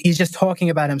he's just talking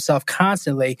about himself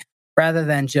constantly, rather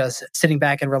than just sitting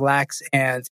back and relax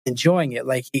and enjoying it.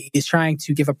 Like he's trying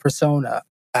to give a persona.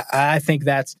 I think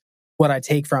that's what I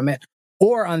take from it.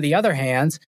 Or on the other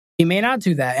hand, he may not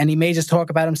do that, and he may just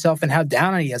talk about himself and how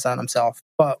down he is on himself.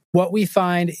 But what we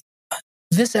find,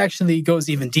 this actually goes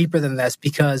even deeper than this,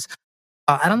 because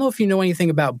I don't know if you know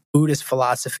anything about Buddhist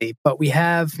philosophy, but we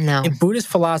have in Buddhist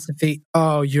philosophy.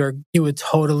 Oh, you would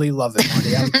totally love it,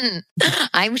 Marty.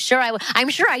 I'm sure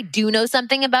I do know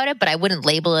something about it, but I wouldn't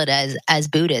label it as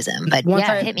Buddhism. But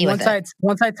hit me with it.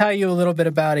 Once I tell you a little bit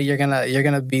about it, you're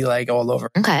gonna be like all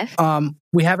over. Okay.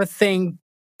 We have a thing.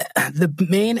 The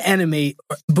main enemy,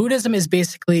 Buddhism is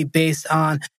basically based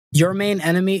on your main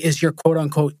enemy is your quote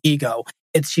unquote ego.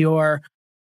 It's your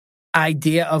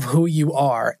idea of who you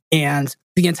are. And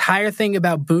the entire thing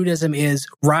about Buddhism is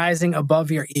rising above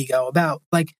your ego. About,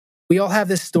 like, we all have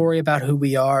this story about who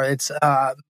we are. It's,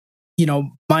 my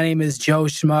name is Joe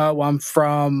Schmo. I'm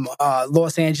from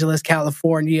Los Angeles,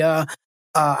 California.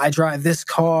 I drive this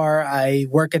car. I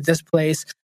work at this place.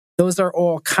 Those are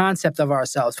all concepts of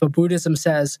ourselves. But Buddhism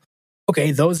says,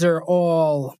 okay, those are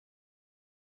all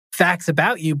facts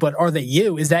about you, but are they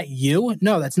you? Is that you?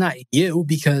 No, that's not you,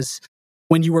 because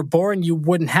when you were born, you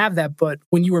wouldn't have that. But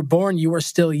when you were born, you were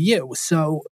still you.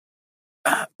 So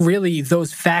really,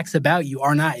 those facts about you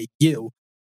are not you.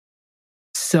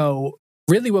 So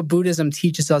really what Buddhism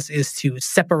teaches us is to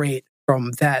separate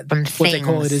from that. From what they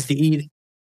call it is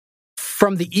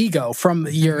from the ego, from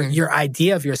your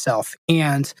idea of yourself.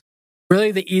 And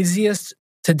really the easiest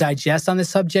to digest on this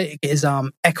subject is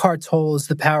Eckhart Tolle's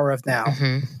The Power of Now.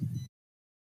 Mm-hmm.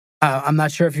 I'm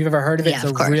not sure if you've ever heard of it. Yeah,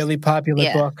 it's a really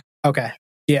popular book. Okay.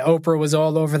 Yeah, Oprah was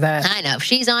all over that. I know. If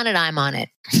she's on it, I'm on it.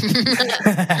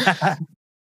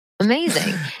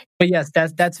 Amazing. But yes,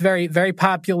 that's very, very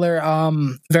popular,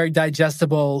 very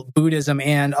digestible Buddhism.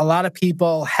 And a lot of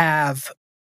people have,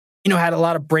 had a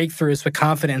lot of breakthroughs with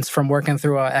confidence from working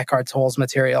through Eckhart Tolle's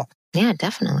material. Yeah,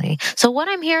 definitely. So what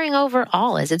I'm hearing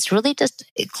overall is it's really just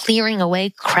clearing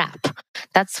away crap.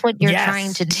 That's what you're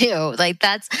trying to do. Like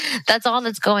that's all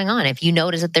that's going on. If you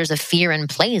notice that there's a fear in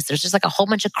place, there's just like a whole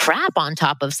bunch of crap on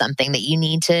top of something that you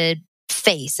need to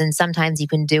face. And sometimes you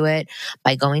can do it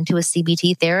by going to a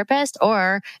CBT therapist,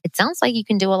 or it sounds like you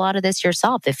can do a lot of this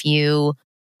yourself if you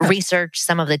research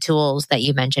some of the tools that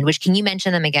you mentioned. Which, can you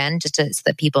mention them again, just so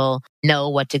that people know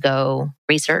what to go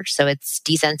research? So it's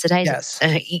desensitized. Yes.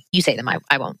 You say them.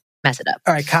 I won't mess it up.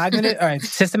 All right, cognitive. All right,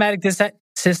 systematic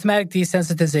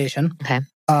desensitization. Okay.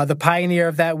 The pioneer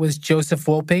of that was Joseph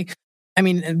Wolpe. I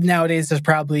mean, nowadays there's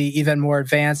probably even more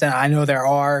advanced, and I know there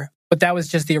are, but that was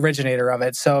just the originator of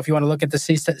it. So if you want to look at the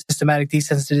systematic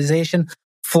desensitization,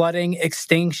 flooding,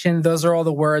 extinction, those are all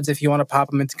the words. If you want to pop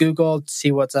them into Google,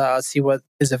 see what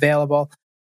is available.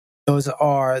 Those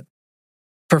are,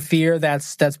 for fear,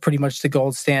 that's pretty much the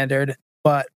gold standard.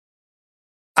 But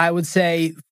I would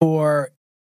say that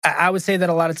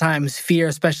a lot of times fear,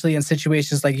 especially in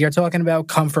situations like you're talking about,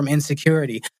 come from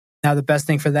insecurity. Now, the best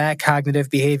thing for that, cognitive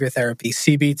behavior therapy,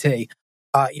 CBT.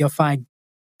 You'll find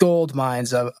gold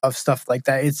mines of stuff like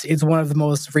that. It's one of the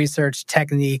most researched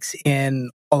techniques in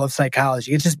all of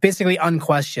psychology. It's just basically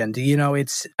unquestioned.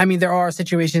 There are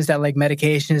situations that like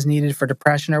medication is needed for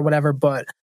depression or whatever, but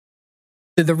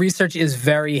the research is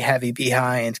very heavy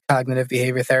behind cognitive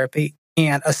behavior therapy.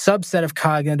 And a subset of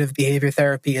cognitive behavior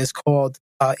therapy is called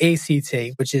ACT,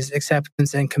 which is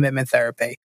acceptance and commitment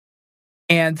therapy.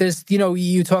 And there's,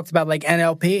 you talked about like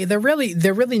NLP.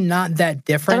 They're really not that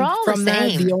different They're all from the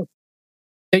same.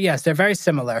 that. Yes, they're very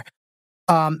similar.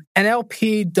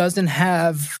 NLP doesn't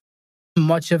have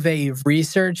much of a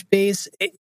research base.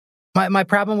 My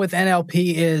problem with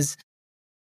NLP is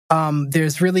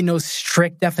there's really no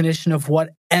strict definition of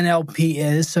what NLP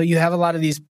is. So you have a lot of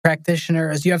these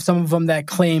practitioners. You have some of them that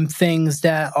claim things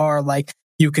that are like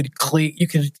you could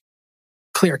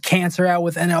clear cancer out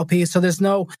with NLP. So there's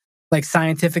no like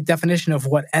scientific definition of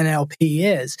what NLP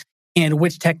is and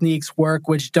which techniques work,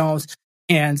 which don't.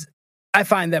 And I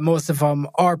find that most of them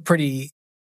are pretty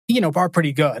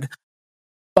good.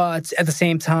 But at the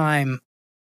same time,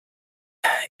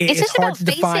 it's just hard about to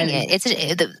define facing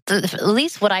it. It's at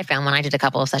least what I found when I did a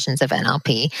couple of sessions of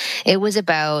NLP. It was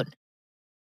about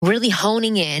really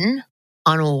honing in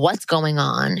on what's going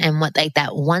on and what like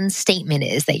that one statement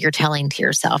is that you're telling to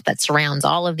yourself that surrounds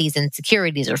all of these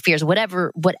insecurities or fears,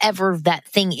 whatever that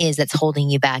thing is that's holding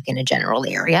you back in a general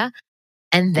area,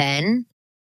 and then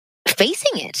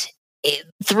facing it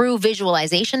through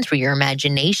visualization, through your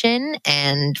imagination,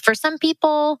 and for some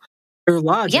people, through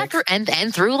logic. Yeah,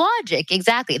 and through logic,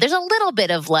 exactly. There's a little bit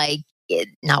of like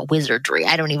not wizardry.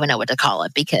 I don't even know what to call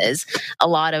it, because a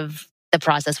lot of the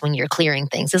process when you're clearing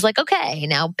things is like, okay,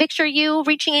 now picture you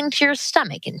reaching into your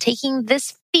stomach and taking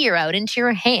this fear out into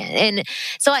your hand. And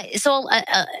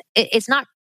it's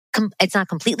not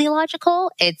completely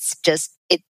logical. It's just,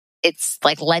 it's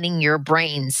like letting your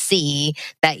brain see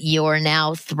that you're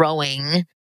now throwing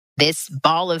this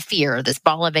ball of fear, this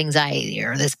ball of anxiety,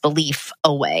 or this belief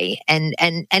away. And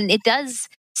it does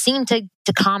seem to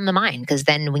calm the mind, because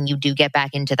then when you do get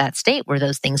back into that state where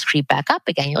those things creep back up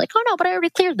again, you're like, oh no, but I already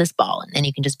cleared this ball. And then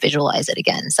you can just visualize it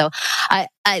again. So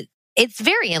it's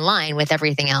very in line with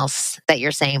everything else that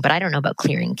you're saying, but I don't know about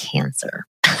clearing cancer.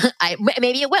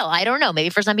 Maybe it will. I don't know. Maybe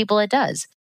for some people it does.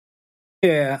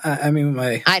 Yeah. I mean,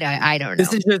 I don't know.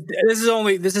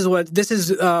 This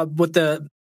is what the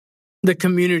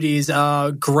community's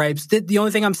gripes. The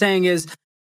only thing I'm saying is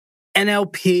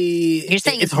NLP. You're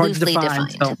saying it's hard to define.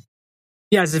 So,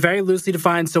 yes, it's very loosely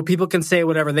defined. So people can say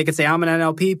whatever. They could say, I'm an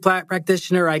NLP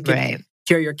practitioner. I can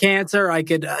cure your cancer. I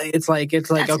could, it's like,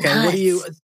 That's okay, nuts. What do you,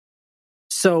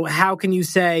 so how can you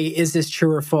say, is this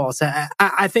true or false?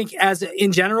 I think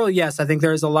in general, yes, I think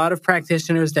there's a lot of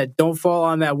practitioners that don't fall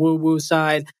on that woo-woo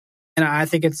side. And I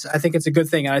think it's a good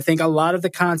thing. And I think a lot of the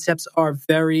concepts are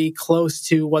very close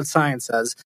to what science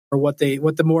says, or what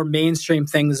the more mainstream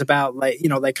things about, like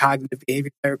cognitive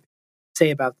behavior therapy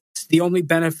say about this. The only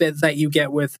benefit that you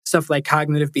get with stuff like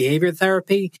cognitive behavior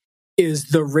therapy is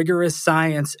the rigorous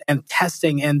science and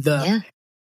testing and the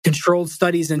controlled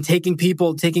studies, and taking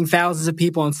thousands of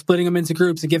people and splitting them into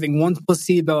groups and giving one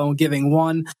placebo and giving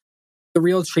one the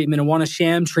real treatment and one a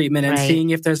sham treatment, and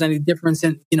seeing if there's any difference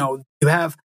in, you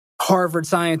have Harvard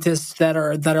scientists that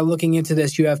are looking into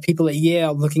this. You have people at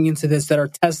Yale looking into this that are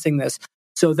testing this.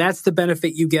 So that's the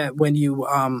benefit you get when you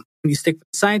stick with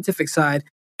the scientific side.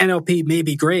 NLP may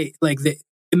be great. Like there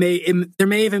may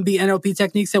even be NLP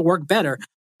techniques that work better,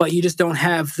 but you just don't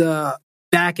have the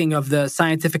backing of the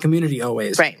scientific community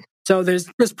always. Right. So there's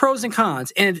pros and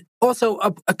cons. And also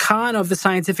a con of the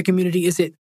scientific community is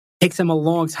it takes them a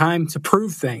long time to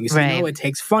prove things. Right. It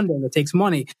takes funding, it takes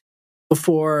money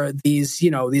before these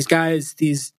guys,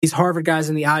 these Harvard guys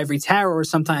in the ivory tower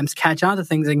sometimes catch on to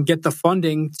things and get the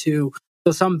funding to,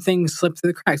 so some things slip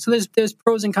through the cracks. So there's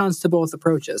pros and cons to both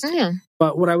approaches. Yeah.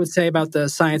 But what I would say about the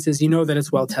science is, that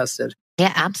it's well tested.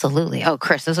 Yeah, absolutely. Oh,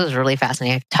 Chris, this was really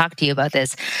fascinating. I've talked to you about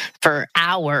this for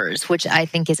hours, which I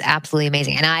think is absolutely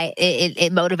amazing. And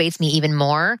it motivates me even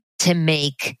more to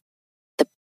make the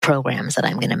programs that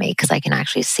I'm going to make, because I can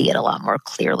actually see it a lot more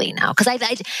clearly now. Because I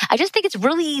just think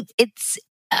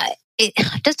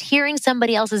just hearing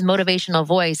somebody else's motivational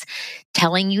voice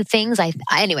telling you things.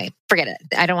 Anyway, forget it.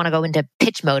 I don't want to go into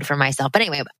pitch mode for myself. But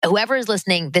anyway, whoever is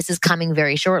listening, this is coming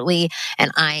very shortly,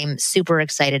 and I'm super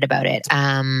excited about it.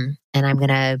 And I'm going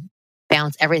to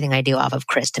bounce everything I do off of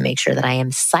Chris to make sure that I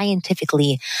am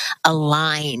scientifically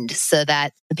aligned, so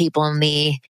that the people in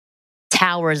the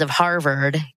towers of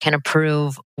Harvard can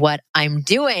approve what I'm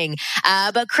doing.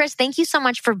 But Chris, thank you so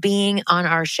much for being on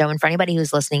our show. And for anybody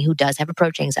who's listening who does have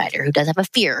approach anxiety, or who does have a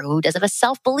fear, who does have a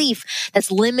self-belief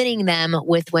that's limiting them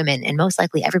with women, and most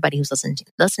likely everybody who's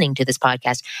listening to this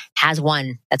podcast has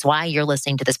one. That's why you're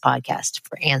listening to this podcast,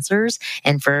 for answers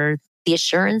and for the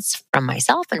assurance from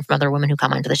myself and from other women who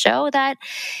come onto the show that,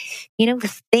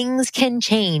 things can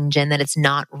change, and that it's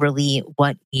not really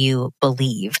what you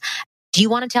believe. Do you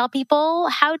want to tell people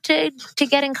how to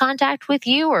get in contact with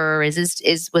you, or was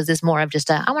this more of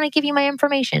just I want to give you my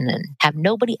information and have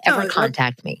nobody ever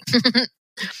contact me?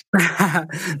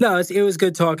 No, it was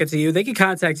good talking to you. They can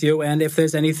contact you, and if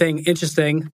there's anything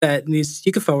interesting that needs,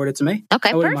 you can forward it to me.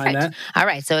 Okay, I wouldn't perfect. mind that. All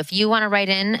right, so if you want to write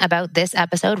in about this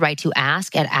episode, write to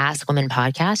ask@Ask Women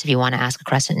Podcast. If you want to ask a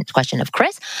question of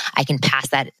Chris, I can pass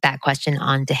that question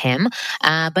on to him.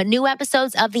 But new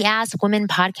episodes of the Ask Women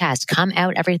Podcast come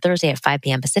out every Thursday at 5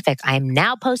 p.m. Pacific. I am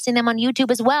now posting them on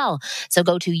YouTube as well. So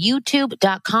go to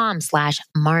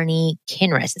youtube.com/Marnie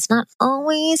Kinrys. It's not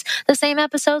always the same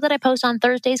episode that I post on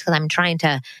Thursdays, because I'm trying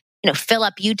to, fill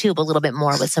up YouTube a little bit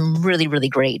more with some really, really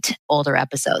great older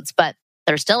episodes. But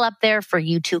they're still up there for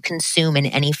you to consume in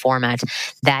any format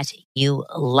that you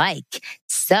like.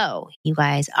 So you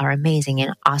guys are amazing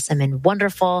and awesome and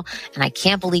wonderful. And I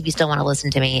can't believe you still want to listen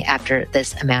to me after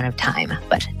this amount of time.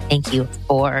 But thank you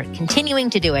for continuing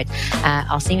to do it.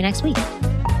 I'll see you next week.